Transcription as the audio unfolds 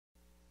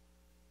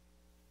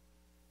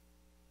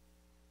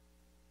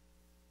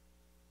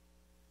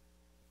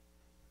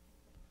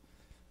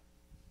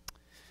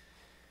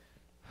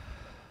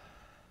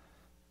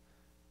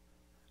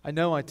I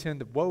know I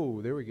tend to,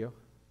 whoa, there we go.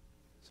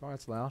 Sorry,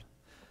 that's loud.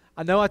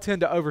 I know I tend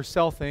to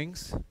oversell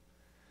things.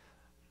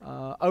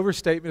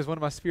 Overstatement is one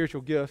of my spiritual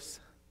gifts.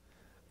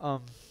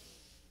 But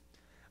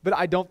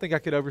I don't think I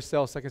could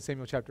oversell 2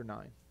 Samuel chapter 9.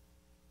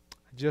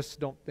 I just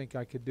don't think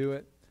I could do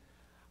it.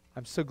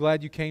 I'm so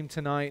glad you came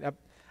tonight.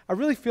 I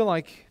really feel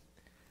like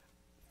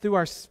through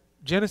our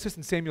Genesis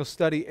and Samuel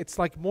study, it's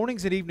like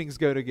mornings and evenings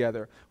go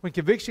together. When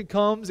conviction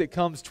comes, it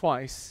comes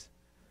twice.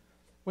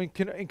 When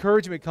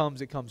encouragement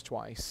comes, it comes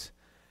twice.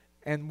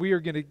 And we are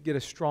going to get a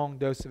strong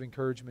dose of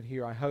encouragement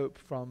here, I hope,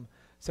 from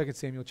 2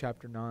 Samuel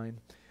chapter 9.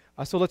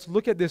 So let's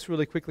look at this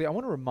really quickly. I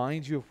want to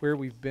remind you of where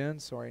we've been.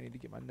 Sorry, I need to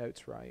get my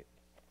notes right.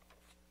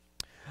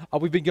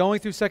 We've been going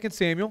through 2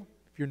 Samuel.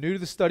 If you're new to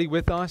the study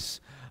with us,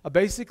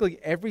 basically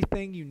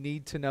everything you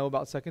need to know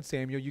about 2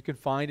 Samuel you can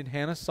find in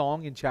Hannah's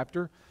song in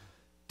chapter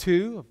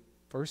 2 of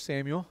 1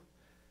 Samuel.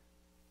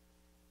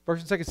 1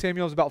 and 2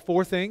 Samuel is about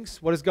 4 things.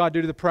 What does God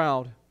do to the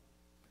proud?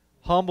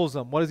 Humbles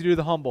them. What does He do to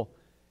the humble?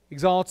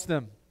 Exalts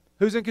them.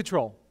 Who's in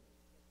control?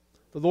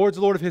 The Lord's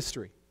the Lord of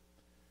history.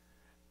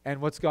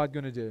 And what's God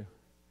going to do?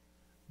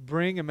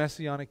 Bring a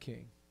messianic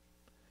king.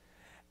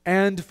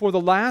 And for the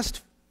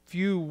last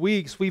few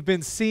weeks, we've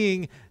been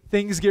seeing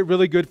things get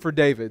really good for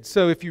David.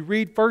 So if you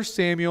read 1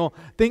 Samuel,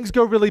 things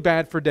go really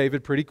bad for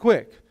David pretty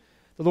quick.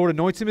 The Lord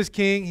anoints him as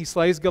king, he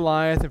slays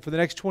Goliath, and for the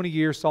next 20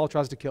 years, Saul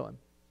tries to kill him,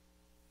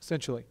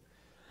 essentially.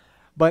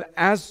 But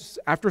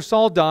after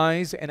Saul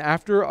dies and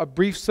after a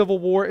brief civil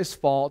war is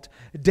fought,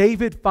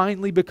 David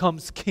finally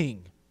becomes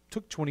king. It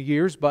took 20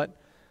 years, but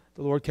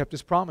the Lord kept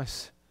His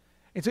promise.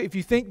 And so if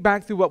you think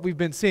back through what we've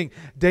been seeing,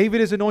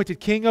 David is anointed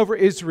king over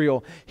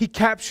Israel. He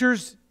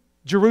captures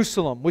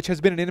Jerusalem, which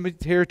has been an enemy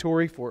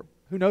territory for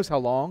who knows how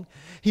long.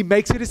 He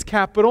makes it his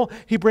capital.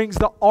 He brings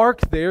the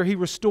ark there. He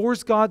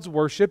restores God's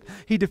worship.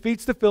 He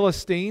defeats the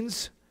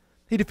Philistines.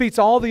 He defeats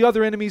all the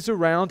other enemies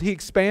around. He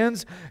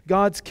expands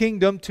God's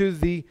kingdom to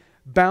the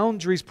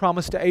boundaries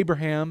promised to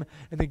Abraham.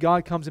 And then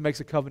God comes and makes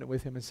a covenant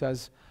with him and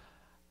says,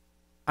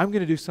 I'm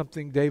going to do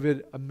something,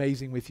 David,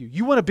 amazing with you.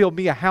 You want to build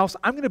me a house?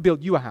 I'm going to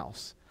build you a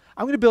house.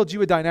 I'm going to build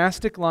you a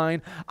dynastic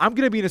line. I'm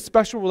going to be in a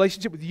special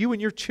relationship with you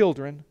and your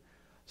children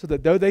so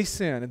that though they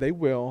sin, and they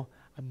will,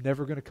 I'm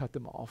never going to cut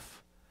them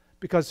off.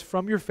 Because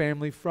from your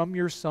family, from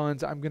your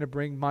sons, I'm going to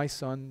bring my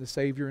son, the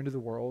Savior, into the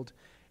world,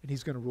 and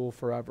He's going to rule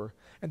forever.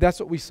 And that's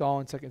what we saw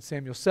in 2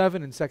 Samuel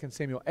 7 and 2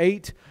 Samuel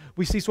 8.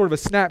 We see sort of a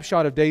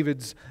snapshot of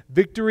David's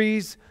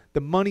victories,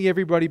 the money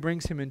everybody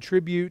brings him in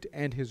tribute,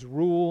 and his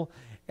rule.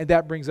 And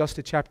that brings us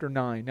to chapter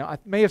 9. Now, I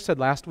may have said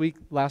last week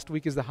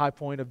is the high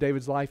point of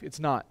David's life. It's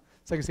not.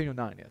 2 Samuel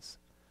 9 is.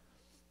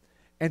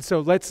 And so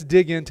let's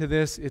dig into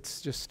this.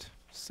 It's just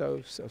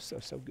so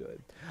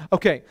good.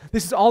 Okay,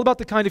 this is all about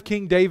the kind of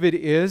king David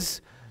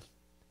is.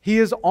 He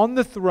is on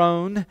the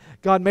throne.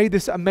 God made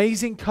this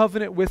amazing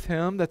covenant with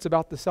him that's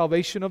about the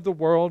salvation of the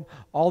world.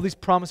 All these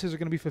promises are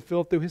going to be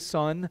fulfilled through His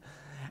Son.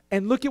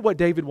 And look at what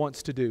David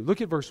wants to do.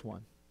 Look at verse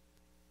 1.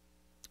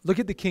 Look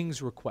at the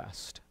king's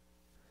request.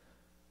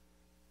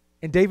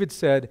 And David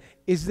said,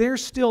 "Is there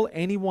still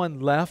anyone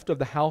left of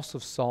the house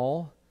of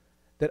Saul,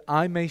 that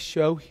I may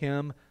show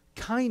him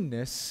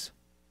kindness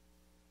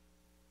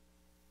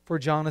for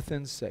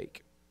Jonathan's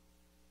sake?"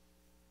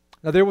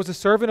 Now there was a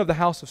servant of the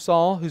house of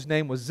Saul whose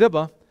name was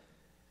Ziba,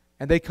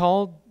 and they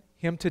called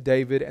him to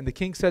David, and the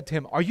king said to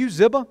him, "Are you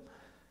Ziba?"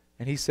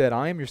 And he said,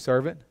 "I am your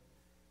servant."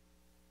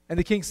 And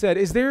the king said,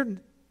 "Is there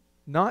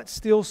not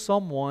still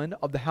someone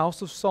of the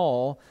house of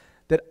Saul,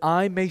 that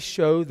I may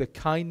show the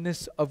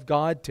kindness of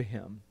God to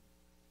him?"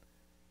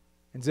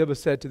 And Ziba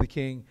said to the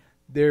king,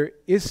 "There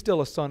is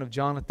still a son of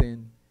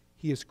Jonathan.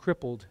 He is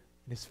crippled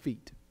in his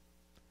feet."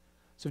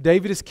 So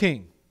David is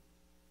king.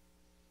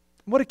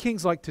 What do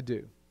kings like to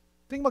do?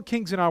 Think about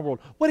kings in our world.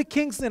 What do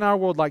kings in our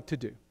world like to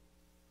do?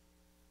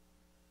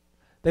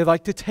 They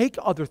like to take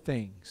other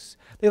things.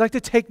 They like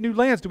to take new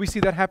lands. Do we see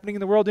that happening in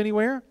the world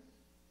anywhere?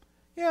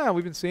 Yeah,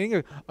 we've been seeing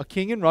a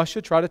king in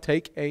Russia try to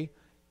take a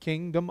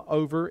kingdom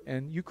over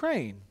in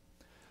Ukraine.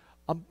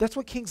 That's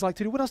what kings like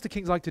to do. What else do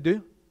kings like to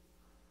do?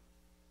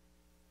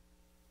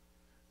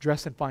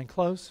 Dress in fine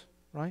clothes,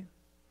 right?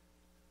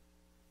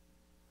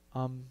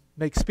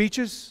 Make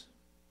speeches.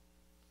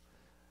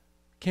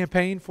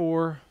 Campaign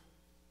for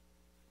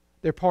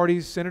their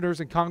parties, senators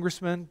and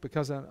congressmen,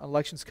 because an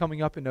election's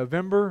coming up in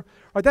November.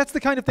 Right, that's the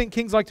kind of thing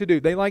kings like to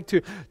do. They like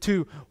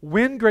to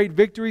win great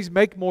victories,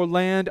 make more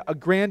land,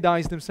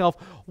 aggrandize themselves.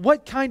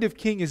 What kind of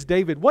king is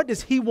David? What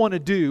does he want to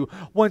do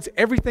once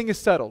everything is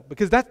settled?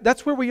 Because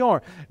that's where we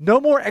are.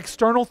 No more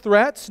external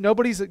threats.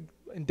 Nobody's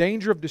in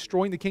danger of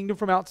destroying the kingdom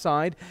from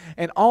outside.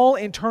 And all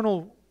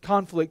internal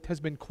conflict has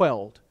been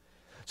quelled.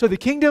 So the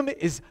kingdom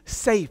is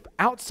safe,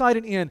 outside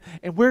and in.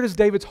 And where does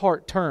David's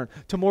heart turn?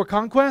 To more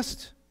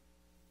conquest?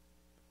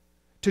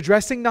 To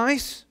dressing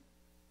nice?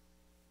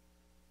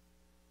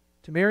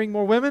 To marrying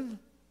more women?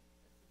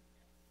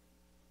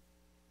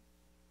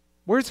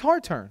 Where's his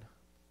heart turn?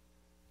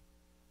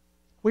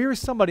 Where is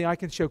somebody I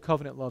can show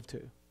covenant love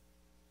to?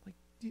 Like,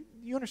 do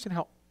you understand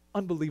how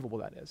unbelievable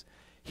that is?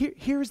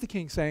 Here's the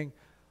king saying,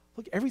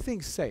 look,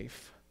 everything's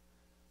safe.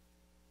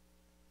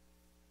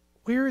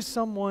 where is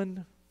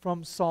someone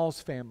from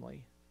Saul's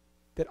family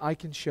that I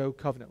can show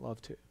covenant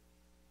love to?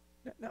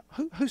 Now,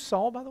 who's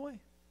Saul, by the way?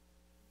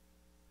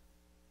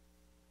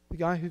 The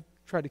guy who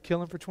tried to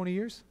kill him for 20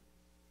 years?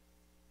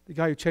 The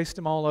guy who chased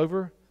him all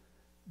over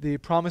the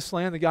promised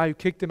land? The guy who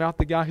kicked him out?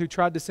 The guy who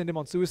tried to send him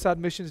on suicide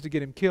missions to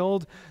get him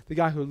killed? The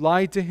guy who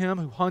lied to him,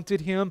 who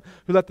hunted him,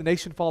 who let the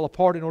nation fall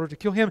apart in order to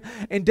kill him?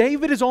 And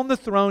David is on the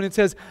throne and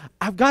says,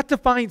 I've got to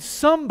find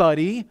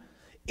somebody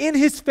in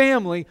his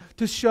family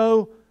to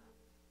show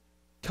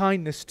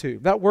kindness to.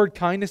 That word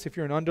kindness, if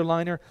you're an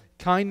underliner,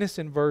 kindness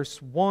in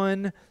verse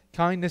 1,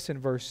 kindness in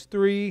verse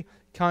 3,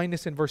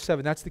 kindness in verse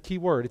 7. That's the key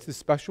word. It's the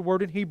special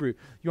word in Hebrew.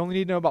 You only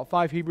need to know about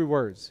 5 Hebrew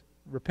words.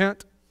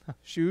 Repent,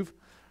 shuv,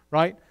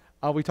 right?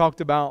 We talked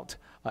about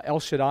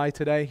El Shaddai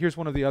today. Here's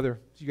one of the other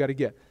you got to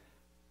get.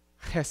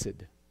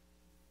 Chesed.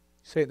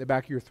 Say it in the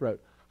back of your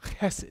throat.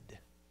 Chesed.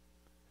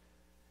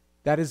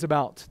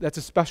 That's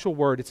a special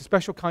word. It's a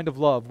special kind of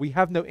love. We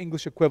have no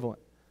English equivalent.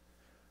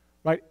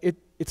 Right?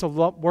 It's a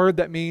word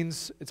that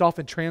means, it's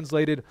often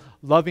translated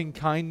loving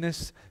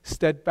kindness,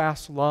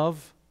 steadfast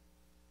love.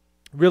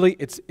 Really,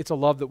 it's a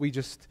love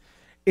that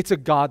it's a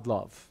God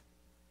love.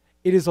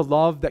 It is a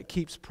love that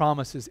keeps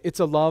promises.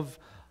 It's a love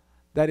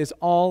that is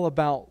all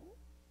about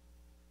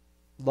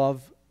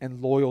love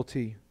and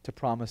loyalty to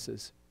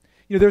promises.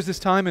 You know, there's this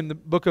time in the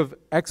book of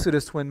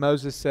Exodus when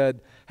Moses said,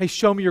 hey,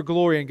 show me your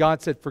glory, and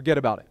God said, forget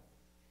about it.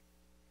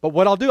 But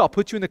what I'll do, I'll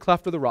put you in the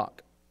cleft of the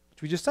rock,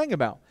 which we just sang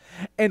about.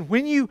 And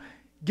when you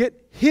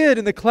get hid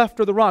in the cleft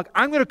of the rock,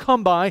 I'm going to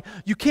come by.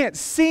 You can't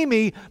see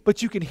me,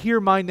 but you can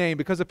hear my name,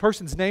 because a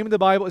person's name in the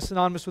Bible is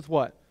synonymous with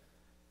what?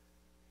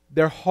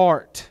 Their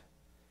heart.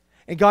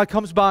 And God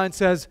comes by and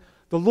says,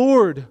 the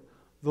Lord,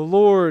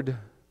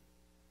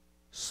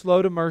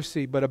 slow to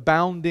mercy, but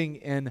abounding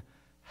in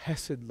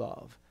Hesed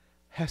love.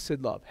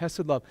 Hesed love.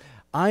 Hesed love.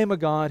 I am a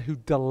God who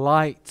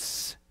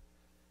delights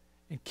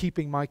in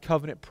keeping my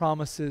covenant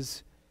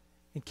promises,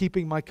 in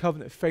keeping my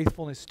covenant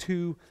faithfulness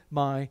to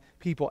my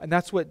people. And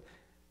that's what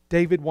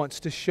David wants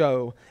to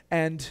show.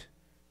 And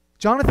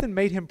Jonathan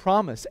made him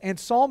promise, and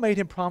Saul made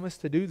him promise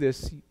to do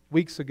this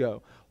weeks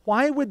ago.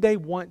 Why would they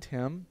want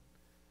him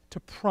to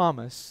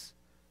promise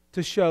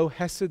to show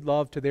Hesed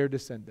love to their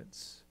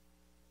descendants?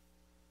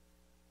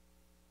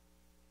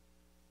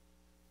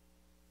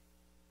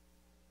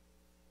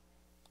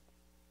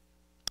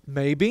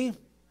 Maybe.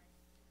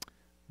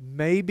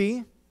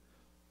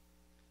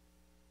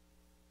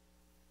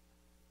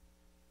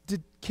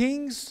 Did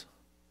kings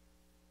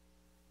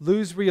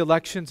lose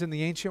re-elections in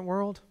the ancient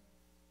world?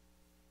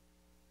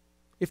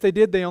 If they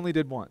did, they only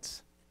did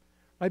once.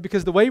 Right?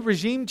 Because the way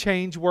regime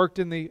change worked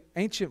in the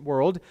ancient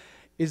world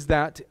is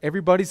that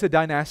everybody's a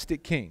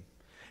dynastic king.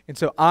 And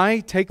so I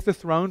take the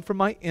throne from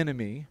my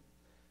enemy,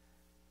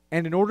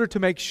 and in order to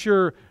make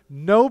sure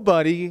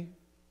nobody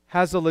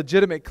has a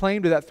legitimate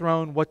claim to that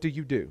throne, what do?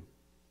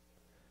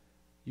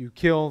 You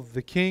kill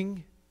the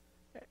king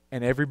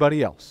and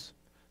everybody else,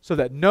 so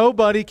that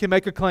nobody can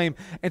make a claim.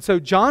 And so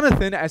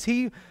Jonathan, as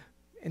he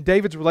and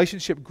David's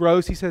relationship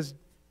grows, he says,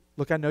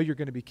 look, I know you're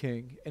going to be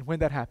king, and when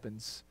that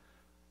happens,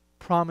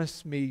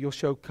 promise me you'll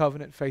show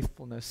covenant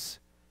faithfulness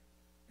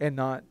and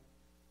not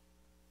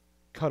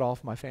cut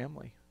off my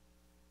family.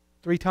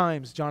 3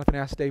 times Jonathan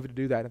asked David to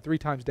do that, and 3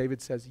 times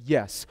David says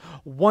yes.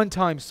 1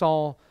 time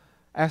Saul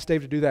asked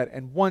David to do that,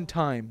 and 1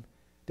 time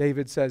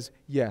David says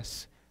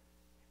yes.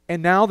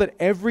 And now that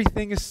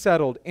everything is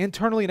settled,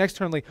 internally and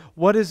externally,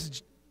 what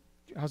does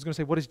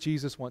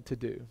Jesus want to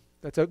do?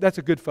 That's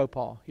a good faux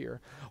pas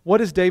here. What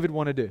does David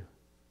want to do?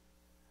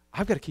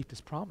 I've got to keep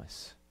this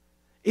promise.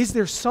 Is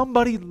there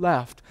somebody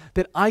left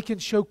that I can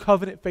show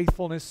covenant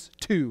faithfulness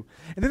to?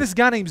 And then this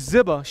guy named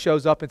Ziba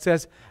shows up and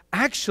says,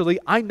 actually,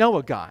 I know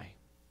a guy.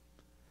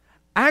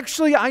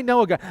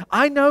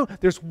 I know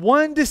there's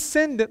one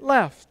descendant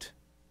left.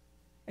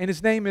 And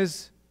his name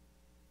is,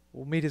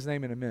 we'll meet his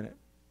name in a minute.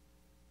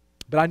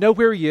 But I know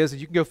where he is,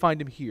 and you can go find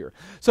him here.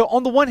 So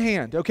on the one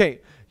hand, okay,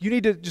 you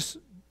need to just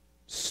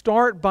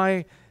start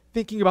by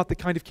thinking about the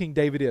kind of king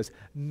David is.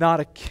 Not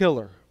a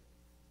killer.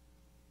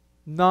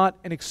 Not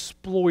an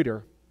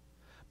exploiter.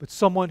 But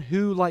someone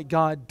who, like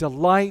God,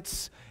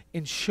 delights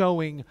in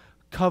showing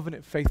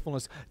covenant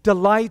faithfulness.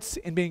 Delights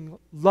in being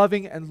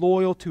loving and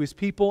loyal to his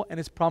people and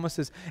his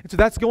promises. And so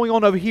that's going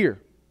on over here.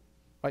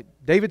 Right?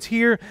 David's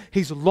here.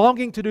 He's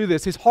longing to do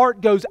this. His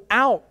heart goes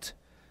out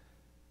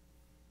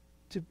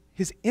to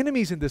his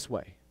enemies in this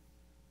way.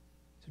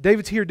 So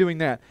David's here doing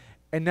that.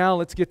 And now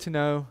let's get to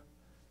know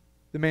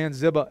the man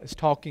Ziba is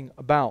talking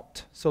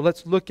about. So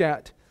let's look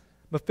at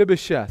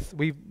Mephibosheth.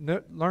 We've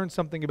learned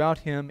something about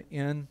him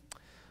in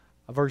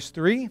verse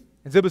 3.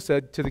 And Ziba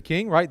said to the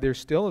king, right there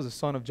still is a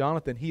son of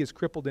Jonathan. He is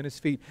crippled in his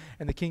feet.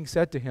 And the king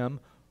said to him,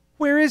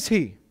 where is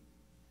he?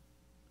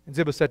 And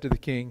Ziba said to the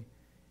king,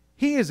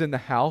 he is in the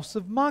house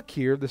of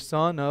Machir, the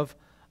son of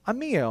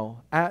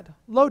Amiel, at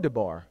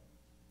Lodebar.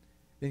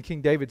 Then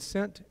King David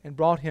sent and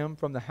brought him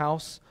from the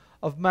house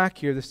of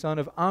Machir, the son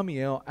of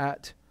Amiel,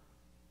 at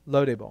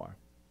Lodebar.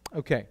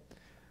 Okay.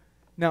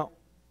 Now,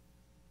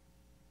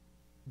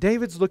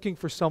 David's looking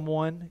for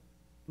someone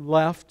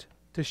left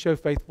to show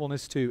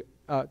faithfulness to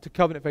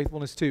covenant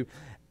faithfulness to.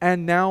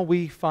 And now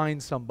we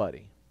find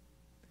somebody.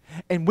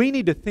 And we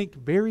need to think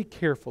very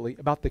carefully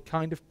about the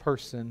kind of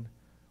person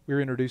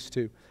we're introduced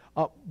to.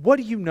 What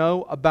do you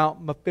know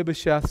about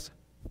Mephibosheth's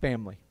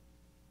family?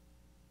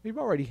 We've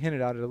already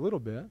hinted at it a little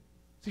bit.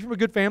 Is he from a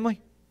good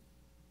family?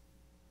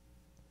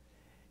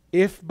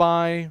 If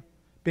by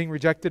being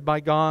rejected by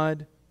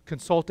God,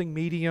 consulting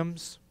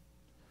mediums,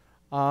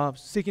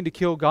 seeking to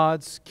kill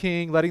God's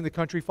king, letting the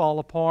country fall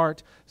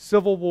apart,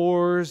 civil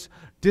wars,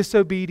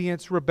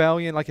 disobedience,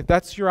 rebellion, like if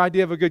that's your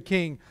idea of a good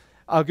king,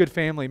 a good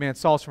family, man,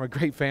 Saul's from a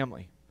great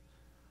family.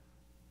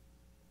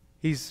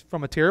 He's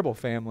from a terrible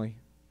family.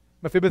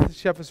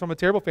 Mephibosheth is from a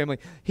terrible family.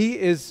 He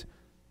is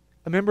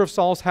a member of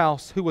Saul's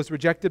house who was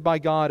rejected by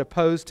God,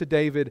 opposed to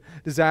David,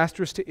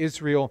 disastrous to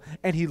Israel,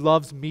 and he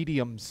loves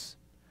mediums.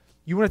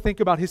 You want to think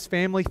about his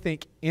family,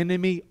 think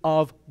enemy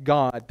of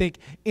God. Think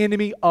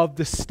enemy of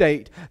the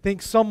state.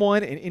 Think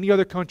someone in any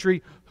other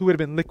country who would have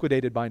been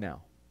liquidated by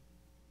now.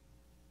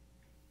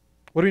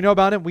 What do we know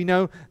about him? We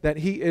know that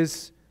he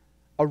is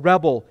a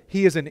rebel.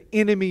 He is an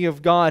enemy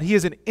of God. He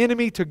is an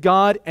enemy to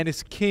God and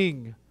his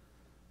king.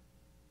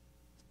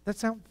 Does that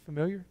sound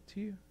familiar to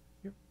you?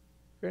 You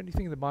read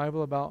anything in the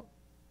Bible about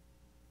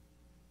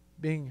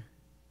being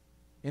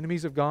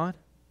enemies of God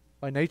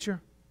by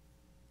nature?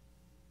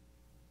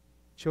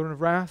 Children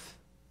of wrath?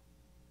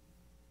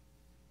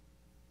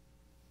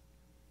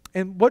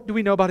 And what do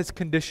we know about his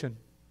condition?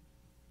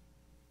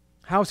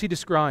 How is he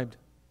described?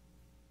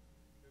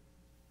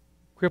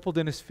 Crippled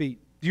in his feet.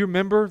 Do you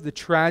remember the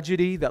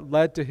tragedy that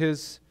led to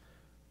his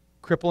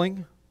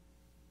crippling?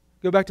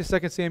 Go back to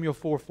 2 Samuel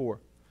 4:4.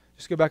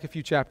 Just go back a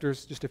few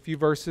chapters, just a few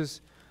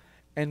verses,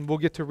 and we'll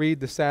get to read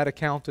the sad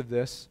account of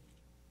this.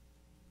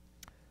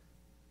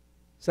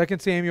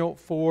 2 Samuel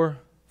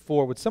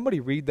 4:4. Would somebody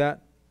read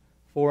that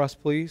for us,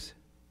 please?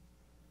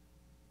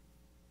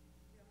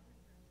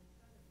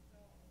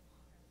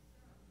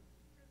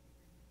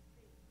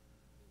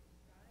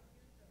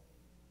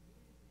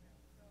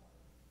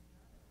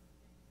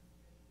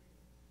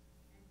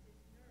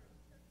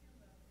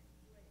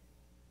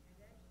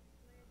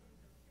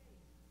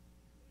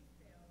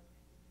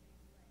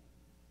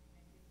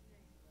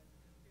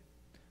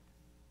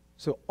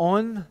 So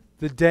on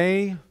the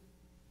day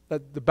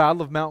that the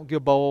Battle of Mount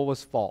Gilboa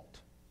was fought,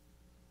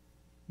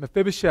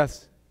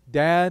 Mephibosheth's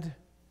dad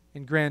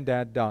and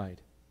granddad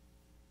died.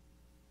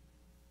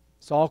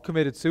 Saul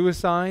committed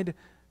suicide.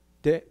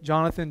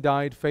 Jonathan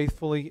died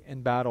faithfully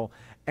in battle.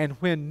 And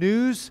when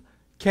news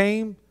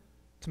came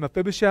to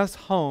Mephibosheth's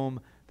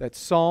home that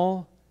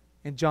Saul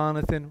and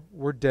Jonathan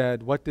were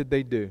dead, what did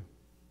they do?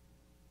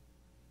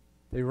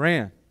 They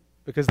ran.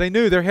 Because they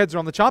knew their heads are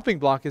on the chopping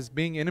block as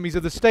being enemies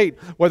of the state.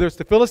 Whether it's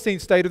the Philistine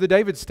state or the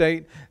David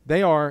state,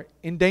 they are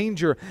in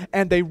danger.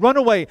 And they run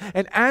away.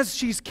 And as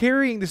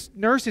this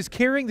nurse is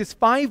carrying this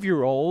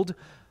 5-year-old,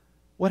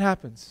 what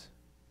happens?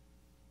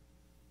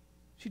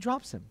 She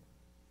drops him.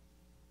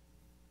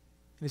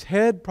 His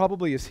head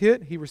probably is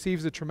hit. He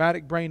receives a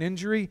traumatic brain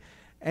injury.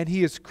 And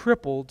he is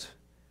crippled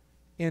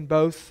in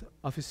both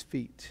of his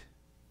feet.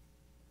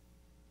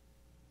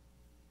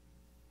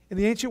 In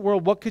the ancient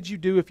world, what could you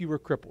do if you were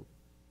crippled?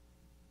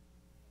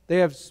 They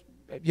have,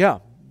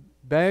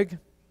 beg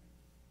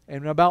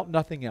and about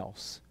nothing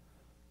else.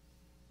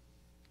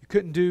 You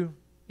couldn't do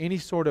any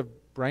sort of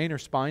brain or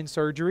spine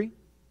surgery.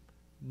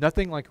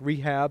 Nothing like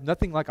rehab.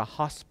 Nothing like a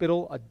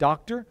hospital, a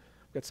doctor.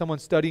 We've got someone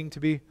studying to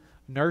be a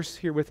nurse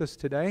here with us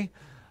today.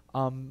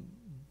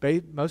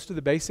 Most of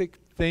the basic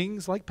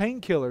things like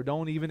painkiller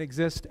don't even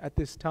exist at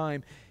this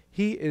time.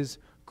 He is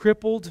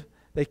crippled.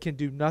 They can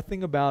do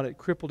nothing about it.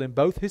 Crippled in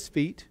both his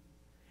feet.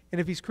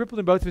 And if he's crippled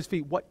in both of his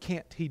feet, what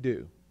can't he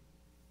do?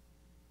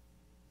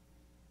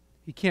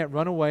 He can't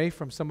run away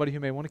from somebody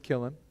who may want to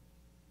kill him.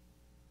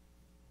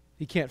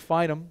 He can't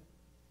fight him,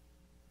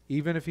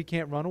 even if he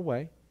can't run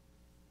away.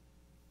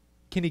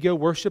 Can he go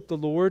worship the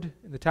Lord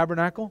in the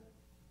tabernacle?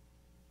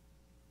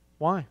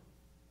 Why?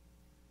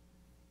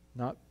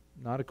 Not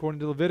according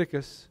to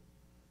Leviticus.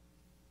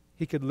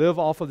 He could live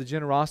off of the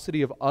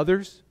generosity of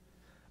others.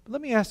 But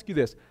let me ask you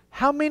this.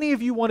 How many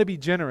of you want to be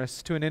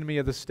generous to an enemy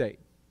of the state?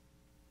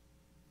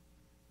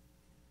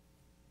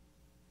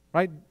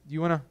 Right?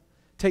 You want to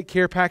take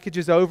care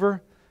packages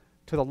over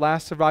to the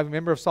last surviving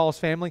member of Saul's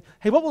family?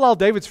 Hey, what will all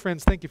David's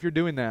friends think if you're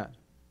doing that?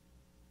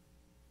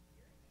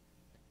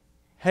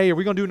 Hey, are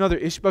we going to do another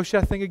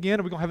Ishbosheth thing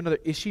again? Are we going to have another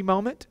Ishi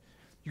moment?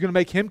 You're going to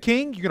make him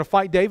king? You're going to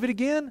fight David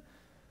again?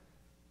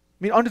 I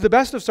mean, under the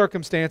best of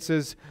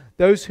circumstances,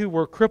 those who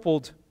were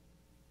crippled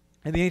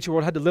in the ancient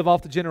world had to live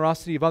off the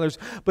generosity of others.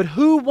 But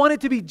who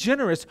wanted to be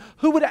generous?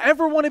 Who would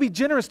ever want to be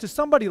generous to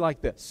somebody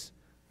like this?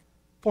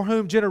 For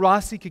whom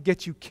generosity could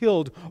get you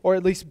killed, or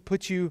at least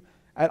put you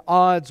at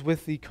odds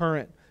with the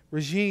current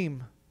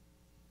regime.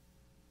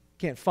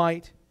 He can't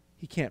fight.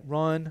 He can't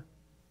run.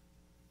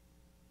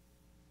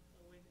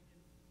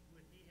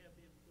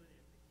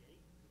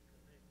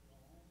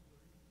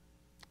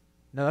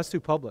 No, that's too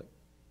public.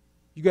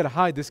 You got to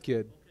hide this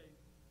kid.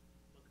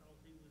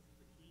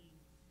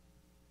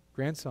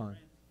 Grandson.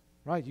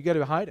 Right, you got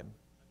to hide him.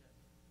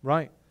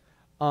 Right.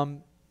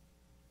 Um,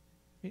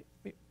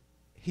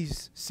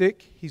 he's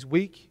sick. He's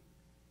weak.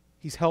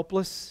 He's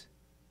helpless.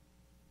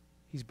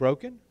 He's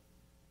broken.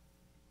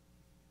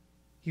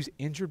 He was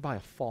injured by a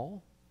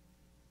fall.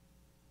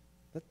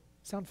 That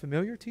sound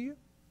familiar to you?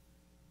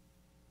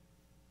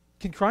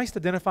 Can Christ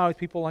identify with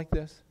people like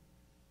this?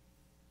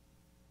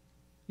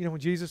 You know,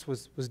 when Jesus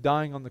was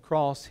dying on the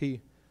cross,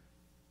 he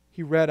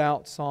read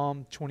out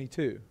Psalm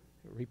 22.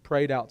 He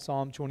prayed out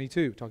Psalm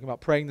 22, talking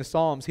about praying the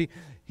Psalms.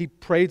 He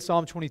prayed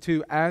Psalm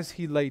 22 as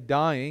he lay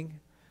dying.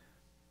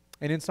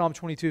 And in Psalm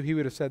 22, he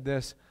would have said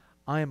this,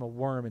 I am a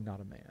worm and not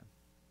a man.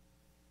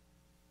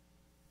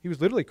 He was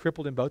literally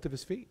crippled in both of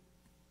his feet,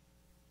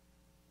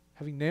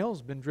 having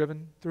nails been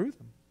driven through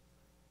them.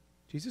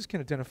 Jesus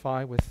can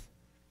identify with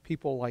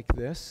people like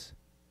this.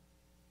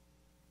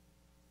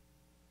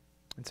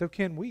 And so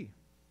can we,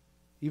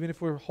 even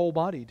if we're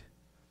whole-bodied.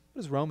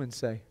 What does Romans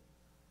say?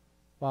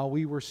 While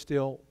we were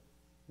still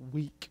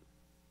weak,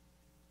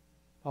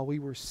 while we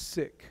were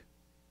sick,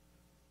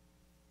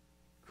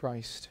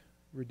 Christ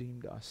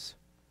redeemed us.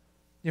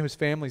 You know, his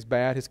family's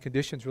bad. His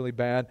condition's really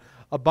bad.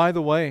 By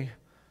the way,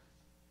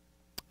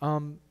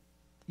 you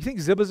think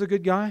Ziba's a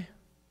good guy?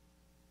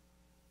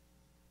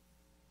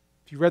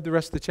 If you read the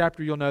rest of the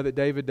chapter, you'll know that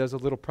David does a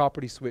little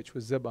property switch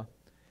with Ziba.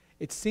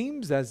 It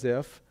seems as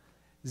if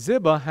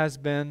Ziba has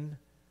been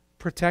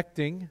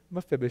protecting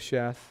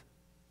Mephibosheth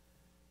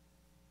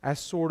as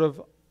sort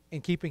of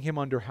in keeping him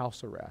under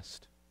house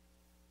arrest.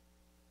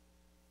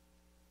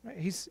 Right?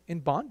 He's in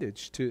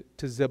bondage to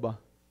Ziba.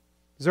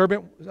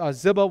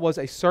 Ziba was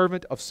a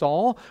servant of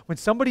Saul. When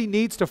somebody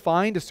needs to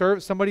find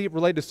somebody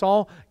related to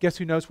Saul, guess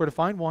who knows where to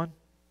find one?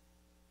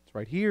 It's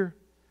right here.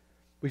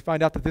 We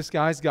find out that this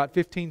guy's got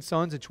 15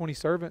 sons and 20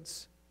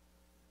 servants.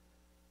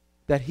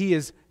 That he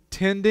is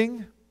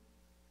tending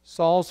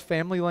Saul's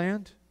family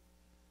land.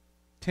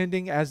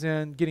 Tending as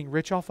in getting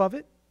rich off of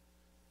it.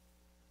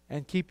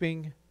 And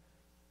keeping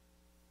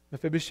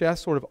Mephibosheth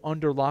sort of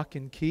under lock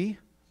and key.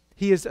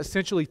 He has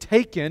essentially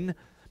taken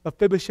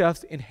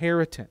Mephibosheth's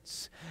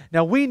inheritance.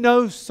 Now we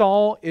know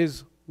Saul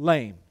is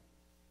lame,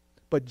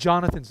 but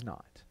Jonathan's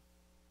not.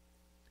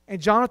 And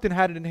Jonathan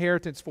had an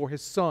inheritance for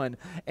his son,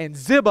 and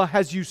Ziba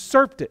has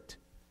usurped it.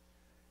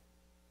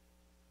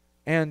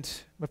 And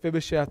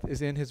Mephibosheth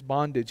is in his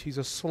bondage. He's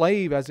a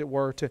slave, as it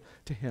were, to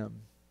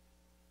him.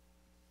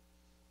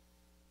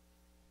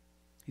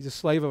 He's a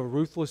slave of a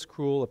ruthless,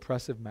 cruel,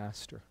 oppressive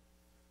master.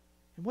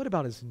 And what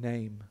about his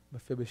name,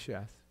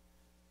 Mephibosheth?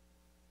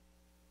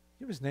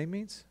 You know what his name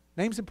means?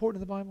 Names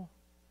important in the Bible?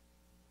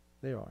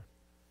 They are.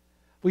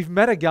 We've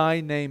met a guy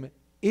named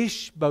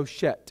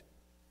Ishbosheth.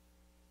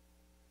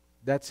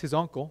 That's his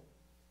uncle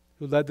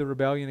who led the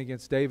rebellion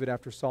against David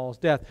after Saul's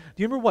death.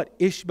 Do you remember what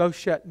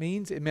Ishbosheth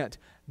means? It meant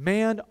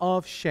man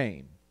of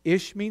shame.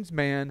 Ish means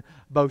man.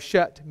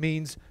 Bosheth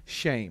means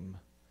shame.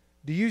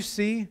 Do you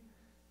see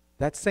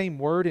that same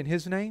word in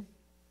his name?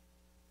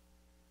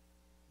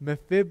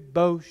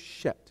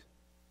 Mephibosheth.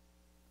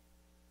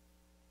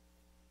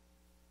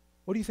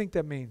 What do you think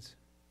that means?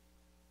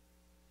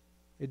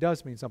 It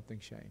does mean something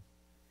shame.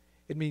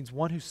 It means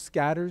one who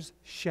scatters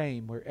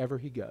shame wherever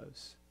he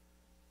goes.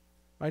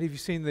 Right? Have you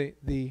seen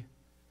the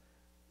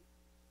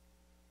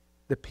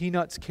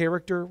Peanuts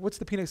character? What's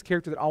the Peanuts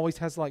character that always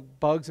has like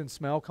bugs and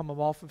smell coming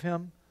off of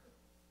him?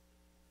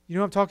 You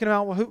know what I'm talking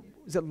about? Well, who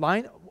is it?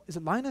 Is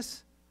it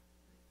Linus?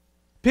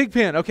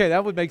 Pigpen. Okay,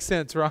 that would make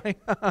sense, right?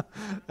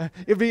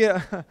 It'd be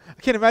I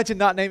can't imagine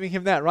not naming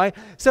him that, right?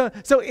 So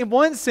in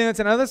one sense,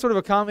 and another sort of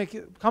a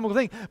comical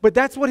thing, but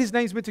that's what his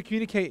name's meant to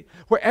communicate.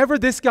 Wherever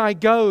this guy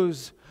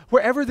goes,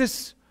 wherever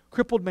this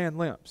crippled man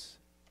limps,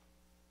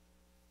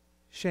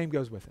 shame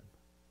goes with him.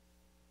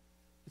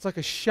 It's like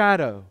a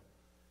shadow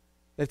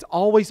that's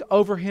always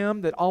over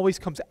him, that always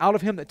comes out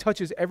of him, that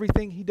touches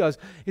everything he does.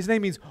 His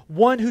name means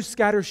one who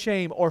scatters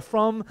shame, or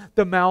from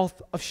the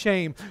mouth of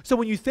shame. So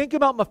when you think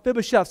about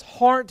Mephibosheth's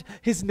heart,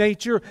 his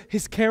nature,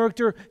 his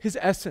character, his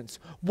essence,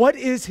 what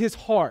is his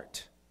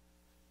heart?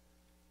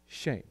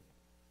 Shame.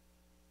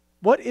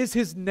 What is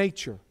his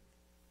nature?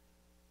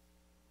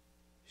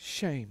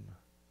 Shame.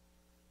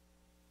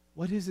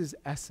 What is his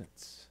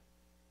essence?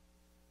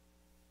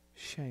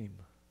 Shame.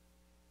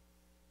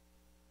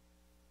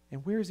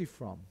 And where is he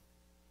from?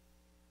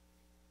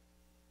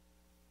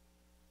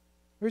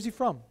 Where's he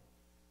from?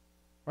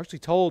 We're actually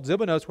told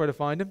Ziba knows where to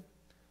find him.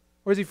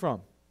 Where's he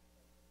from?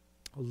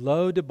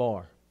 Lo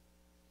Debar.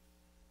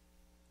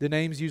 The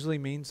names usually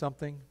mean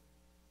something.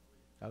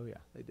 Oh yeah,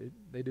 they do.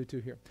 They do too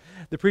here.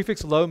 The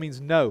prefix lo means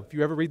no. If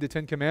you ever read the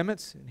Ten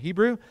Commandments in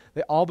Hebrew,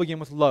 they all begin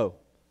with lo.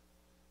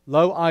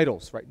 Lo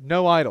idols, right?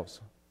 No idols.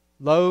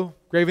 Lo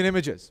graven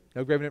images.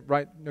 No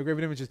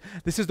graven images.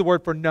 This is the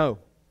word for no.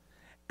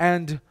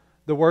 And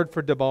the word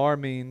for Debar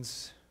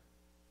means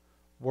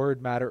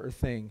word, matter, or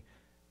thing.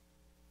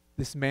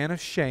 This man of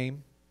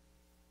shame,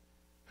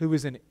 who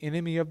is an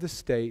enemy of the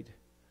state,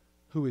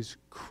 who is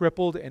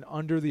crippled and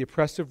under the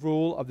oppressive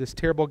rule of this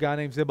terrible guy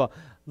named Ziba,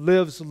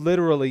 lives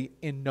literally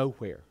in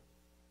nowhere.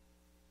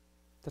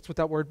 That's what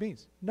that word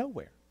means.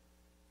 Nowhere.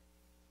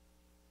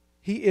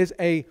 He is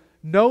a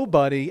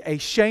nobody, a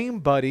shame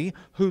buddy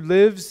who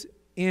lives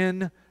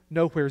in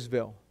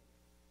Nowheresville.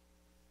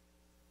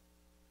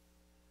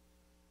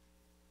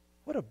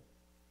 What an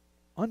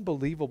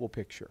unbelievable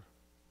picture.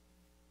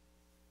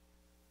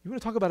 You want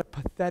to talk about a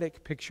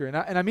pathetic picture.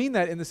 And I mean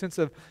that in the sense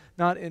of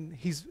not in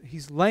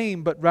he's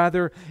lame, but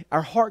rather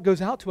our heart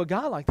goes out to a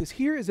guy like this.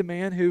 Here is a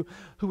man who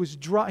was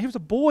he was a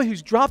boy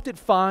who's dropped at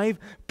 5,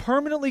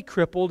 permanently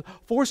crippled,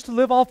 forced to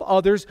live off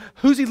others.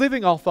 Who's he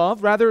living off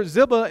of? Rather,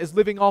 Ziba is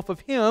living off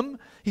of him.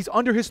 He's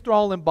under his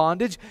thrall and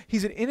bondage.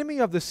 He's an enemy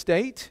of the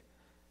state.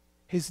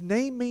 His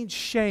name means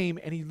shame,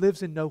 and he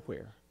lives in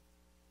nowhere.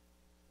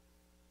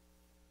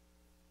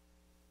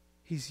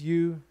 He's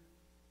you,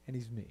 and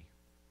he's me.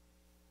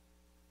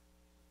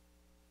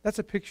 That's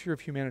a picture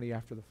of humanity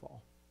after the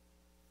fall.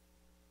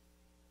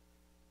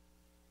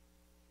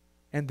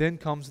 And then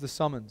comes the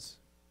summons.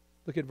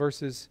 Look at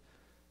verses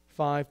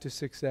 5 to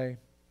 6a.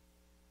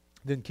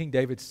 Then King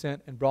David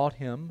sent and brought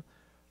him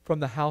from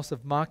the house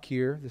of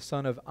Machir, the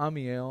son of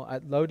Ammiel,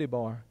 at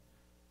Lodebar.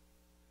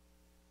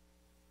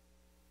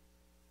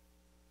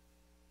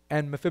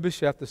 And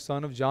Mephibosheth, the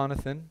son of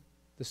Jonathan,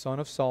 the son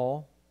of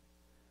Saul,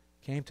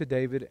 came to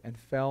David and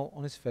fell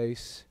on his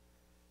face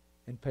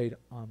and paid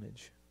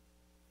homage.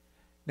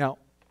 Now,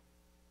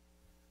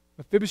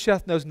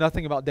 Mephibosheth knows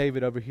nothing about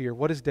David over here.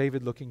 What is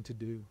David looking to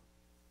do?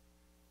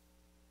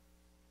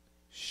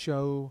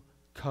 Show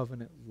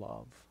covenant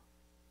love.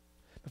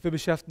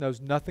 Mephibosheth knows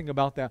nothing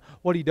about that.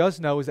 What he does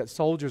know is that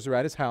soldiers are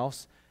at his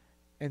house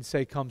and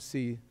say, come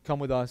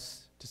with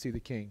us to see the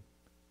king.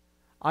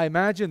 I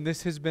imagine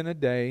this has been a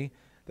day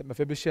that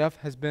Mephibosheth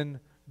has been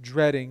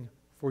dreading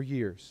for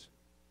years.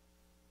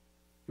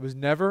 It was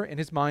never in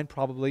his mind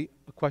probably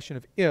a question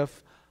of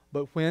if,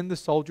 but when the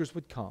soldiers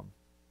would come.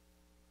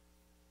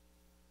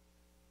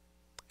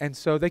 And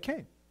so they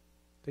came.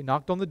 They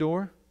knocked on the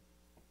door.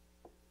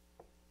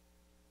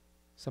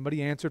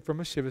 Somebody answered from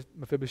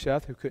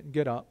Mephibosheth who couldn't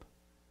get up.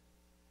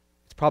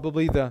 It's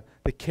probably the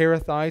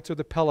Kerethites or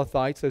the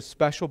Pelethites, those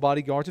special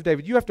bodyguards of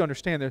David. You have to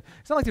understand,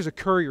 it's not like there's a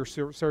courier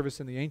service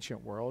in the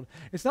ancient world.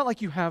 It's not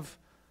like you have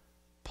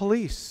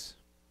police.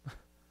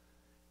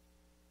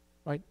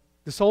 Right?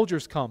 The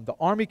soldiers come. The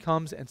army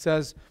comes and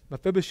says,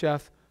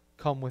 Mephibosheth,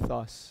 come with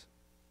us.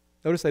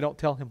 Notice they don't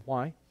tell him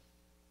why.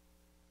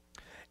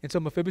 And so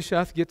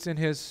Mephibosheth gets in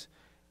his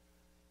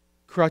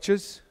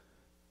crutches.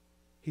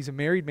 He's a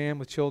married man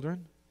with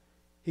children.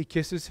 He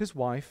kisses his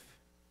wife.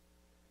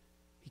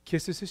 He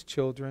kisses his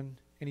children,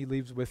 and he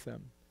leaves with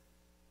them.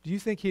 Do you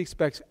think he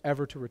expects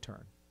ever to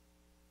return?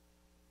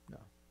 No.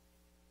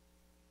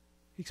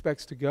 He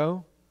expects to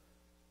go,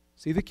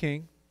 see the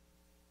king,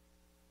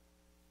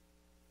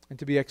 and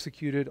to be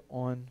executed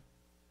on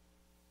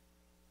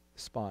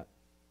the spot.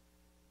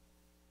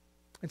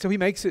 And so he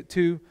makes it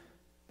to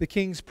the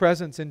king's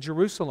presence in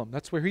Jerusalem.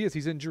 That's where he is.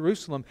 He's in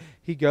Jerusalem.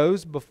 He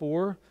goes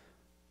before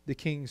the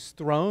king's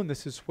throne.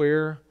 This is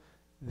where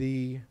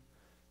the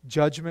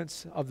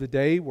judgments of the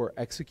day were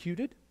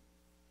executed.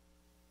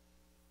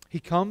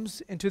 He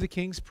comes into the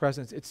king's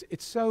presence.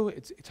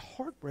 It's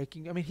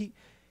heartbreaking. I mean,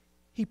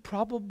 he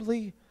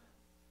probably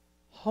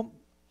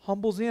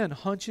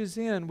hunches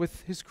in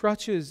with his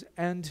crutches,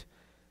 and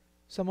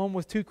someone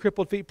with 2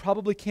 crippled feet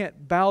probably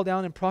can't bow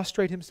down and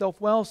prostrate himself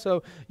well.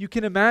 So you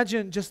can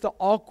imagine just the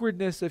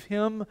awkwardness of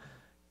him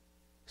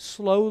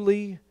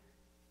slowly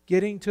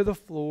getting to the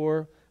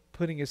floor,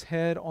 putting his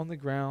head on the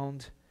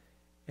ground,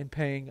 and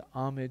paying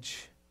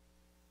homage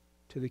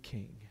to the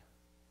king.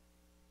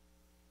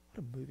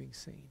 What a moving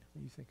scene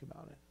when you think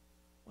about it.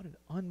 What an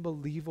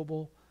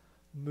unbelievable,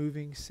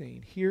 moving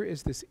scene. Here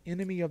is this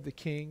enemy of the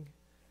king.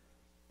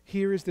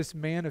 Here is this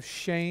man of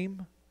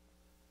shame.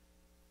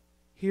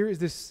 Here is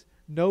this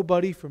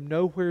nobody from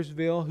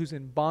Nowheresville who's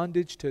in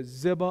bondage to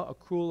Ziba, a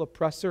cruel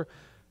oppressor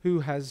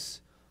who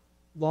has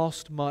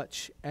lost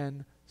much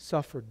and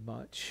suffered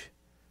much.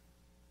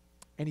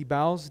 And he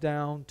bows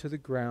down to the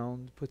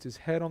ground, puts his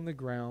head on the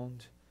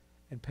ground,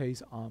 and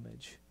pays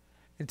homage.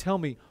 And tell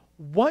me,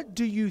 what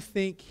do you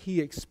think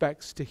he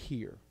expects to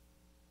hear?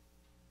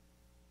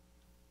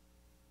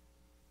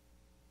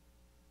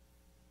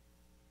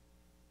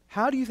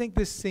 How do you think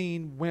this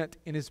scene went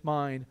in his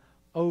mind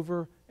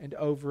over and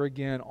over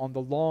again on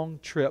the long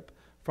trip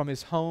from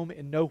his home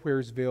in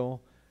Nowheresville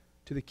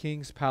to the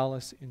king's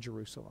palace in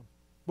Jerusalem?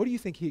 What do you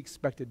think he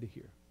expected to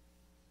hear?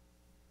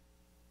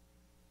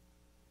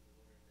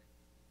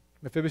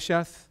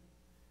 Mephibosheth,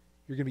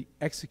 you're going to be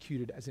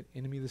executed as an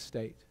enemy of the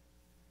state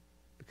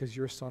because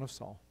you're a son of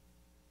Saul.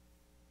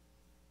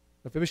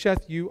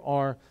 Mephibosheth, you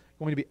are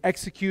going to be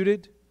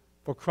executed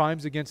for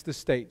crimes against the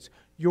states.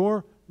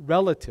 Your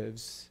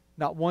relatives,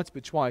 not once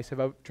but twice,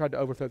 have tried to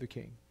overthrow the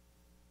king.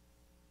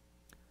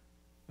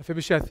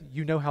 Mephibosheth,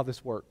 you know how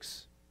this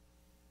works.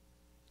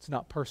 It's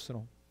not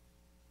personal.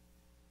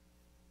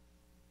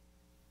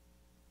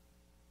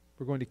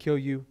 We're going to kill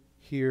you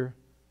here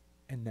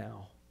and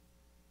now.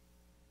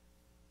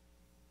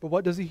 But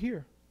what does he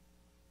hear?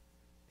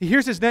 He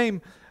hears his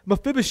name,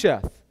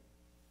 Mephibosheth,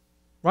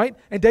 right?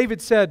 And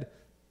David said,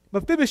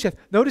 Mephibosheth.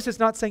 Notice it's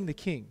not saying the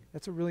king.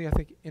 That's a really, I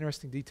think,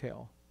 interesting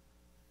detail.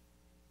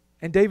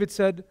 And David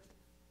said,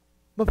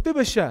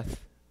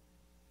 Mephibosheth.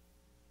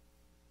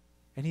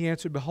 And he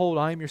answered, Behold,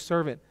 I am your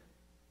servant.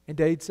 And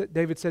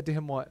David said to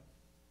him, what?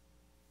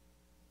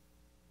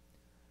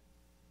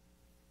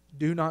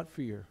 Do not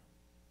fear,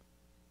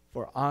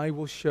 for I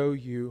will show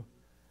you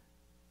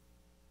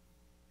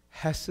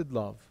hesed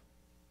love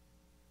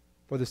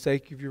for the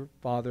sake of your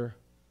father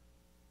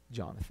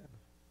Jonathan.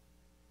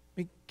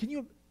 I mean, can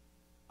you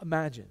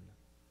imagine?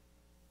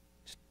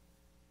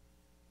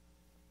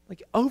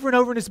 Like over and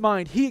over in his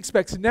mind, he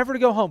expects never to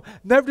go home,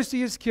 never to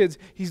see his kids.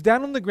 He's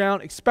down on the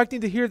ground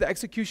expecting to hear the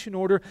execution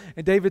order.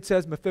 And David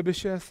says,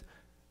 Mephibosheth,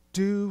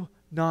 do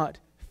not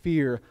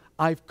fear.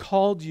 I've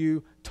called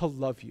you to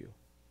love you.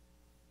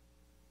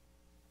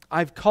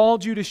 I've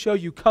called you to show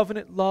you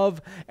covenant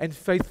love and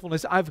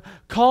faithfulness. I've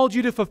called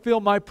you to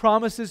fulfill my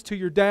promises to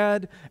your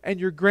dad and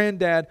your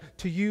granddad,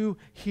 to you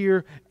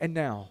here and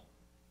now.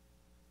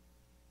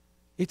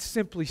 It's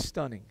simply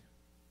stunning.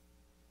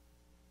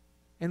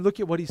 And look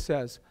at what he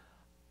says.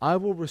 I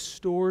will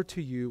restore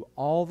to you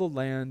all the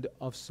land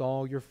of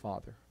Saul your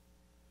father.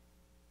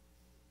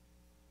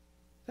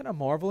 Isn't that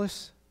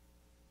marvelous?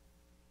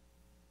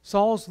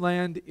 Saul's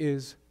land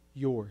is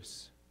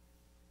yours.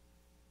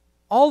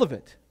 All of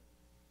it.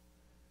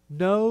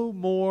 No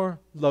more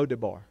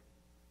Lodebar.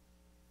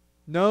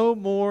 No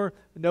more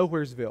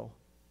Nowheresville.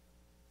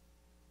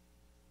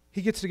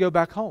 He gets to go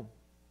back home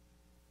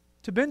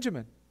to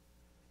Benjamin,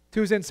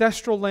 to his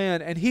ancestral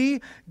land, and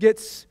he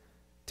gets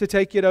to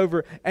take it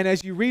over. And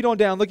as you read on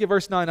down, look at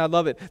verse 9, I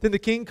love it. Then the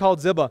king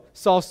called Ziba,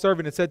 Saul's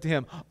servant, and said to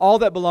him, all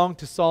that belonged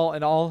to Saul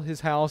and all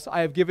his house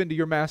I have given to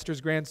your master's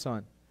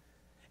grandson.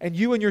 And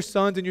you and your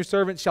sons and your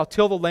servants shall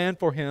till the land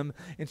for him,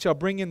 and shall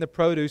bring in the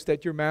produce,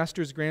 that your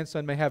master's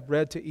grandson may have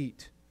bread to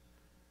eat.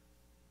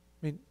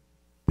 I mean,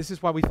 this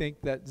is why we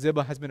think that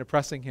Ziba has been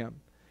oppressing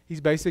him.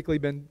 He's basically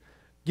been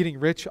getting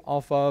rich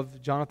off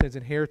of Jonathan's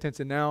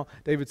inheritance, and now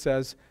David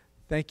says,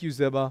 thank you,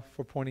 Ziba,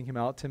 for pointing him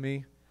out to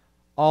me.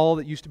 All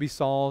that used to be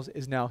Saul's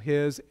is now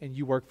his, and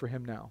you work for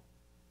him now.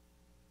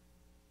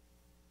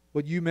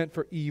 What you meant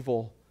for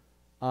evil,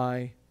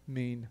 I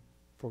mean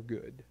for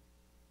good.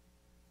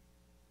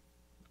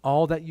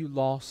 All that you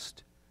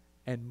lost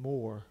and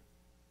more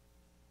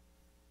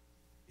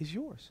is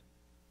yours.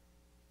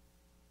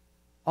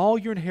 All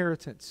your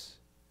inheritance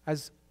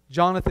as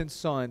Jonathan's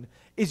son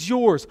is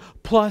yours,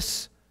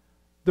 plus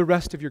the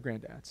rest of your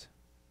granddads.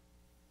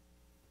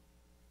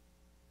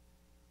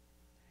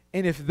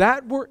 And if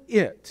that were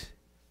it,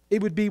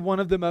 it would be one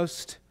of the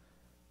most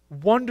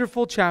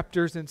wonderful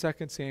chapters in 2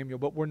 Samuel,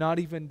 but we're not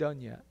even done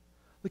yet.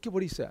 Look at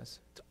what he says.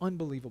 It's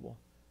unbelievable.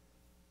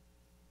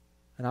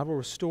 And I will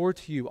restore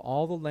to you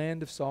all the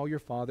land of Saul your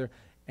father,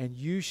 and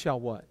you shall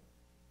what?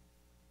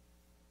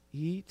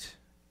 Eat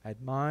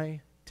at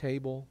my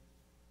table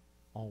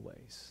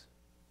always.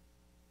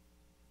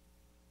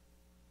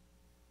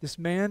 This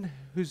man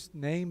whose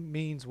name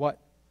means what?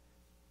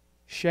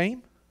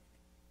 Shame?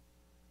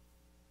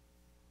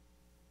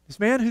 This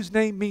man whose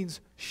name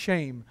means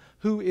shame,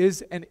 who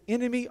is an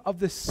enemy of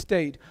the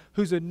state,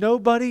 who's a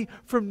nobody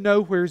from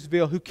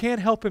Nowheresville, who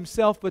can't help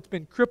himself but's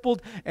been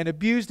crippled and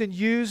abused and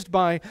used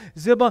by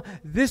Ziba,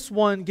 this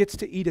one gets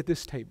to eat at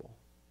this table.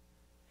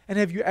 And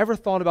have you ever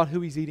thought about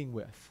who he's eating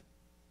with?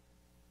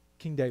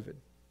 King David.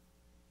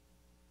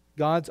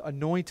 God's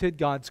anointed,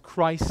 God's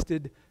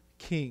Christed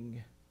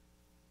king.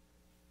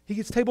 He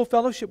gets table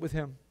fellowship with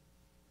him.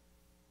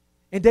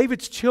 And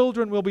David's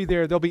children will be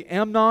there. There'll be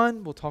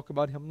Amnon. We'll talk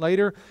about him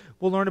later.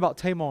 We'll learn about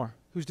Tamar,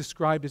 who's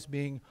described as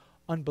being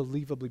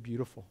unbelievably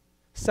beautiful,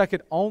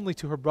 second only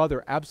to her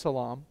brother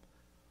Absalom,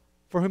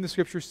 for whom the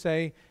scriptures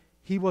say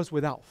he was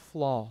without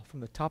flaw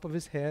from the top of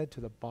his head to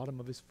the bottom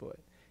of his foot.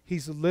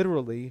 He's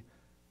literally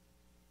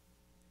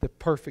the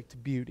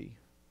perfect beauty.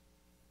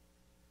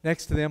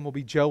 Next to them will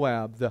be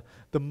Joab,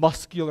 the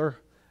muscular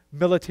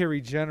military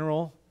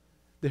general,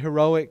 the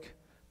heroic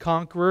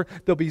conqueror.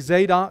 There'll be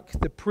Zadok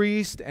the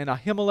priest and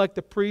Ahimelech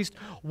the priest,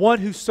 one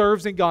who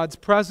serves in God's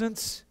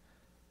presence,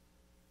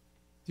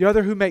 the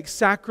other who makes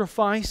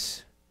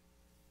sacrifice.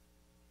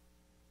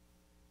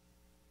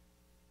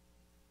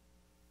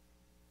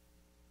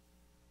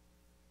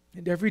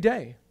 And every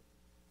day,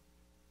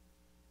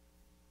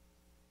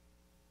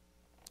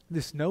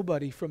 this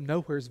nobody from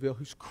Nowheresville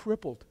who's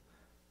crippled,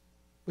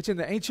 which in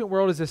the ancient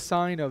world is a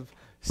sign of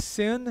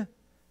sin.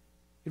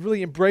 It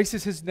really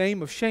embraces his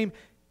name of shame.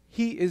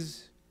 He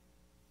is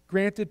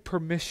granted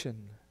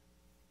permission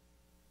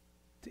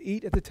to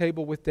eat at the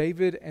table with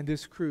David and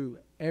this crew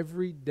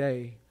every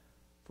day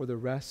for the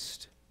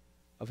rest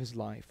of his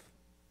life.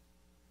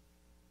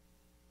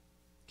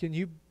 Can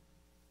you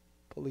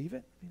believe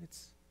it? I mean,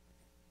 it's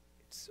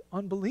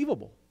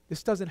unbelievable.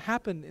 This doesn't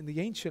happen in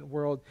the ancient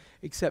world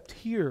except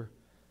here.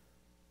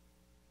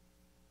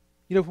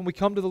 You know, when we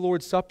come to the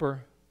Lord's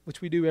Supper,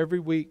 which we do every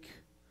week,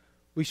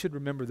 we should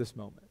remember this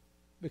moment,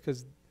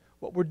 because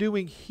what we're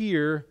doing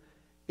here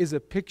is a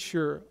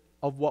picture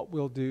of what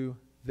we'll do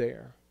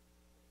there.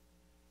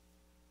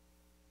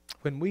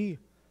 When we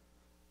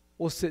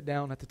will sit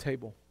down at the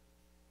table,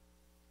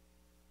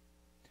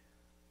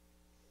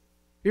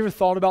 You ever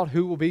thought about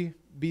who will be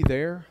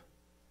there?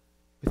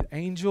 With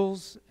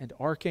angels and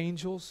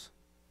archangels?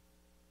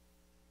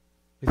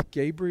 With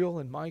Gabriel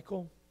and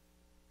Michael?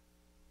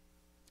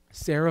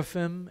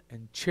 Seraphim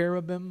and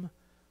cherubim?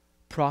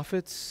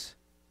 Prophets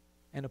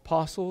and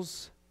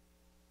apostles?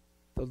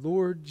 The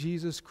Lord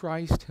Jesus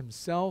Christ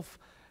himself,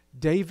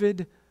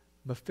 David,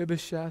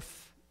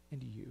 Mephibosheth,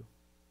 and you.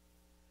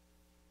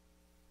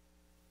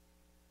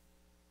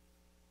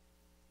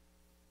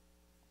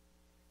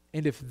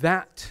 And if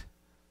that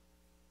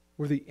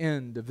were the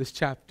end of this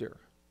chapter,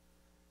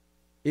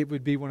 it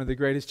would be one of the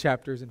greatest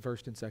chapters in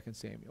 1st and 2nd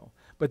Samuel.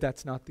 But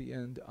that's not the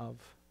end of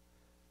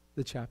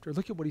the chapter.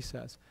 Look at what he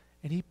says.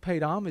 And he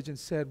paid homage and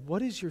said,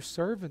 "What is your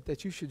servant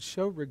that you should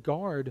show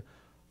regard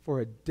for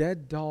a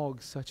dead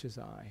dog such as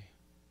I?"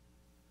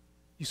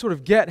 You sort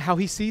of get how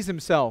he sees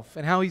himself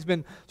and how he's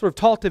been sort of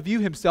taught to view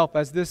himself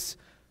as this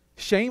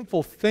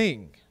shameful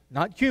thing,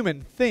 not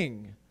human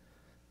thing.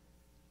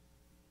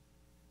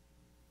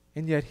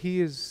 And yet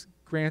he is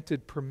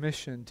granted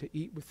permission to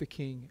eat with the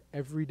king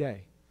every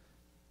day.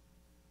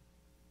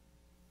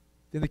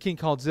 Then the king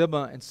called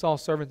Ziba and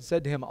Saul's servant and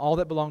said to him, "All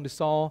that belonged to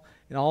Saul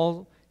and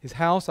all his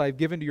house I have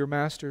given to your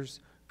master's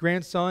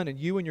grandson, and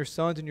you and your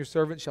sons and your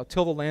servants shall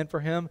till the land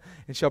for him,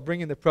 and shall bring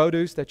in the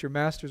produce that your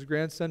master's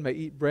grandson may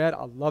eat bread."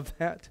 I love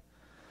that.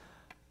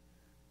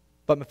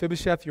 "But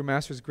Mephibosheth, your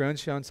master's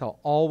grandson, shall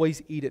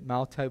always eat at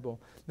my table."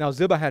 Now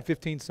Ziba had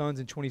 15 sons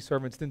and 20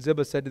 servants. Then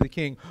Ziba said to the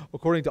king,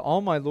 "According to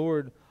all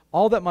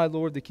that my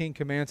lord the king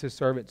commands his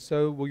servant,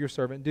 so will your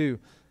servant do."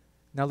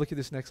 Now look at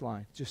this next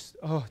line. It's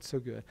so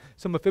good.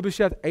 "So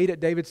Mephibosheth ate at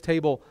David's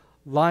table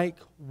like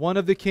one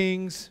of the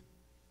king's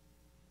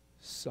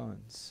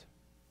sons."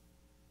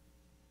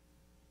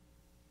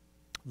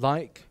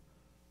 Like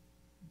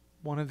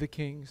one of the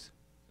king's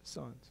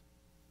sons.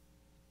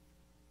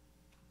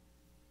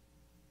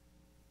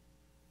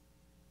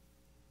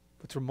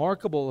 What's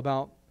remarkable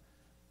about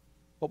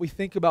what we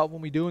think about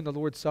when we do in the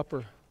Lord's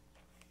Supper,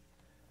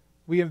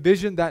 we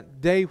envision that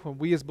day when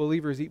we as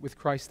believers eat with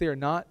Christ there,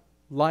 not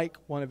like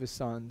one of his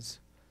sons,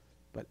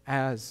 but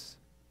as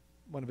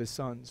one of his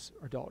sons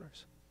or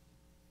daughters.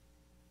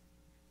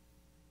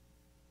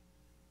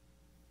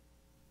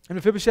 And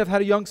Mephibosheth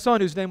had a young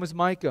son whose name was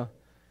Micah.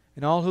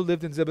 And all who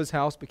lived in Ziba's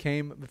house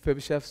became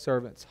Mephibosheth's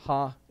servants.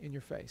 Ha, in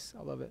your face.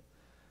 I love it.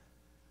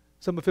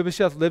 So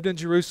Mephibosheth lived in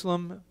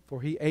Jerusalem,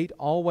 for he ate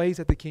always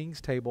at the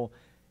king's table.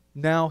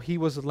 Now he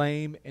was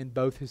lame in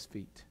both his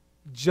feet.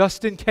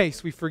 Just in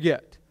case we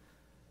forget,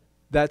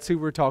 that's who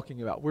we're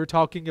talking about. We're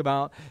talking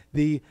about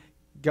the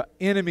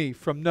enemy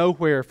from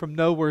nowhere, from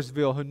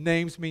Nowheresville, whose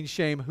names mean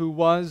shame, who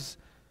was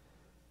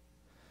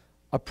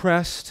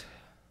oppressed,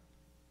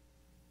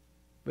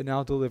 but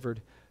now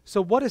delivered.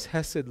 So what does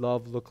Hesed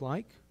love look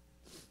like?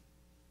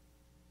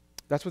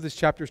 That's what this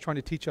chapter is trying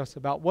to teach us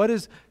about. What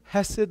does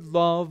Hesed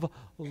love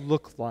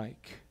look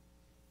like?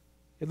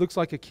 It looks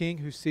like a king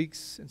who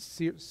seeks and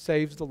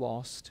saves the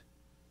lost,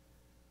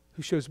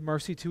 who shows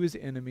mercy to his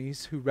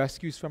enemies, who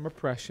rescues from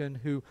oppression,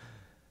 who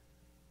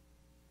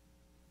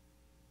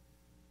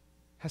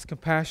has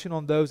compassion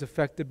on those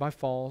affected by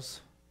falls,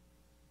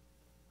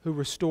 who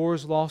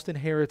restores lost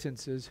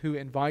inheritances, who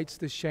invites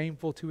the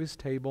shameful to his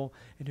table,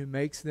 and who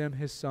makes them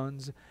his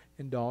sons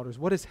and daughters.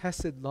 What does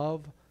Hesed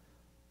love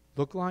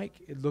look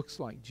like? It looks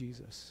like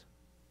Jesus.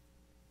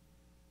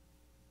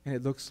 And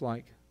it looks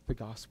like the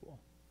gospel.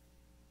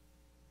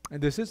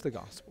 And this is the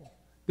gospel.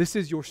 This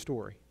is your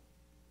story.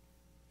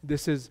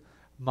 This is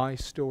my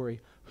story.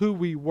 Who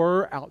we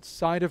were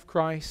outside of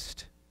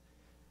Christ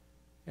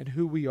and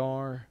who we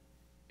are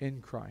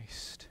in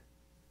Christ.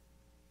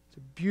 It's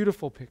a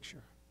beautiful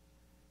picture.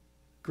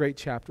 Great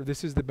chapter.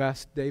 This is the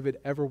best David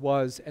ever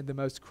was and the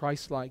most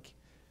Christ-like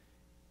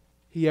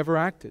he ever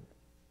acted.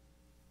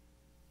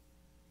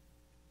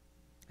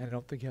 And I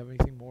don't think I have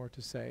anything more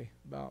to say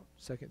about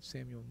 2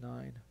 Samuel 9.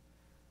 Are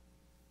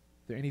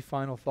there any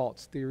final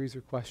thoughts, theories,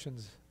 or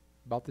questions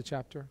about the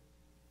chapter?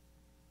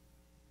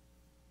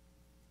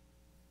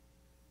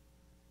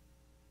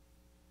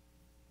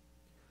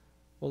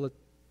 Well,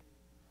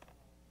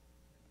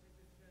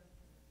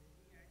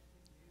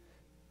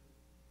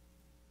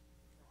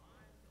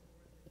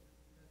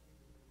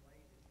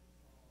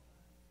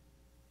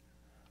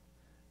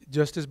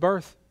 just his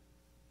birth.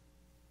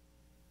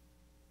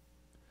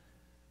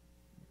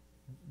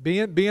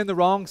 Being the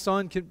wrong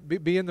son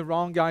being the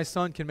wrong guy's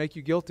son can make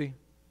you guilty.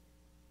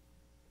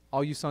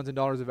 All you sons and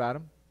daughters of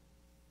Adam.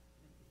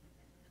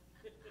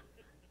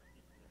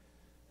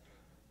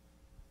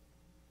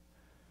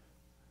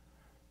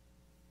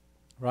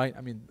 Right?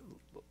 I mean,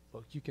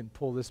 look, you can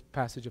pull this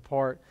passage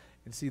apart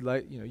and see,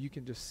 you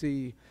can just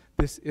see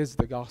this is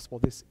the gospel.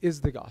 This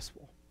is the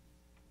gospel.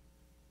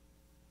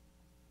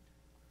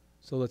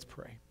 So let's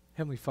pray.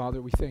 Heavenly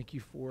Father, we thank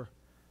you for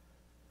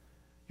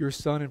your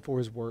Son and for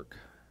his work.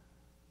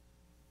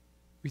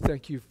 We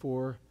thank you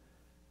for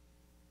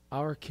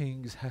our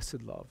King's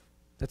Hesed love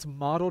that's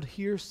modeled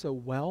here so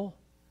well.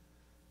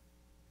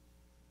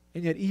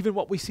 And yet even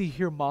what we see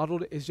here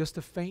modeled is just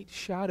a faint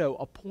shadow,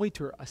 a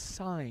pointer, a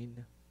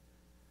sign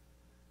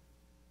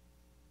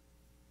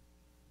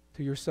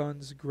to your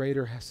Son's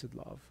greater hesed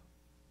love.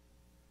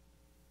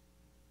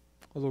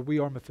 Oh Lord, we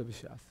are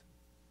Mephibosheth.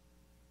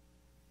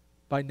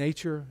 By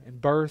nature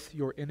and birth,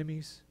 your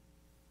enemies.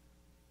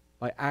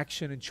 By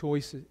action and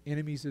choice,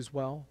 enemies as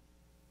well.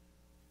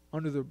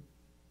 Under the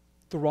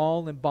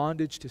thrall and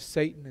bondage to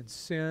Satan and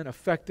sin,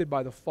 affected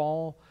by the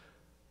fall,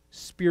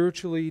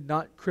 spiritually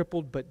not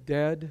crippled but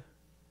dead,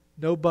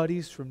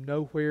 nobodies from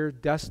nowhere,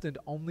 destined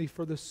only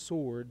for the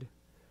sword,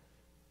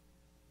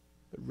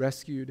 but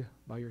rescued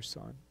by your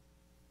Son.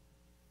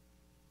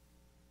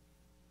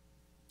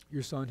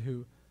 Your Son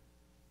who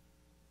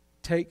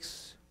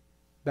takes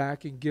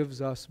back and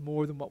gives us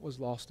more than what was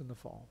lost in the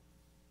fall.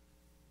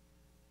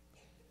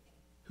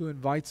 Who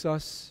invites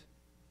us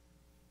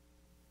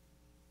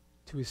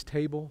to his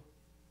table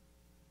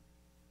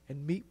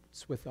and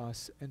meets with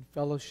us and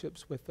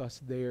fellowships with us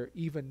there,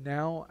 even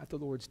now at the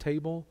Lord's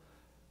table,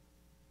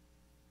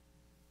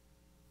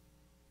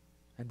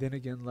 and then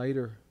again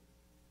later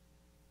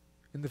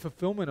in the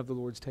fulfillment of the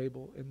Lord's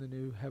table in the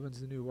new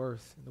heavens, the new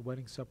earth, in the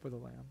wedding supper of the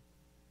Lamb,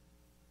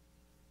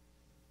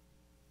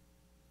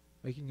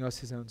 making us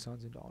his own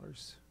sons and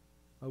daughters.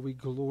 Oh, we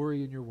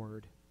glory in your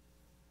word.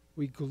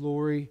 We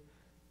glory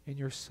in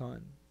your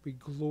Son. We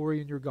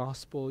glory in your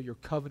gospel, your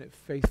covenant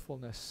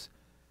faithfulness.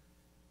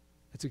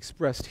 It's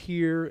expressed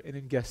here and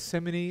in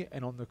Gethsemane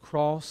and on the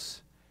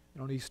cross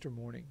and on Easter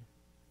morning.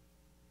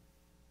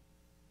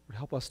 Lord,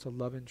 help us to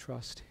love and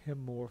trust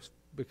him more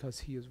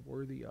because he is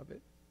worthy of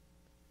it.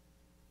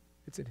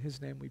 It's in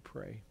his name we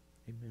pray.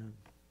 Amen.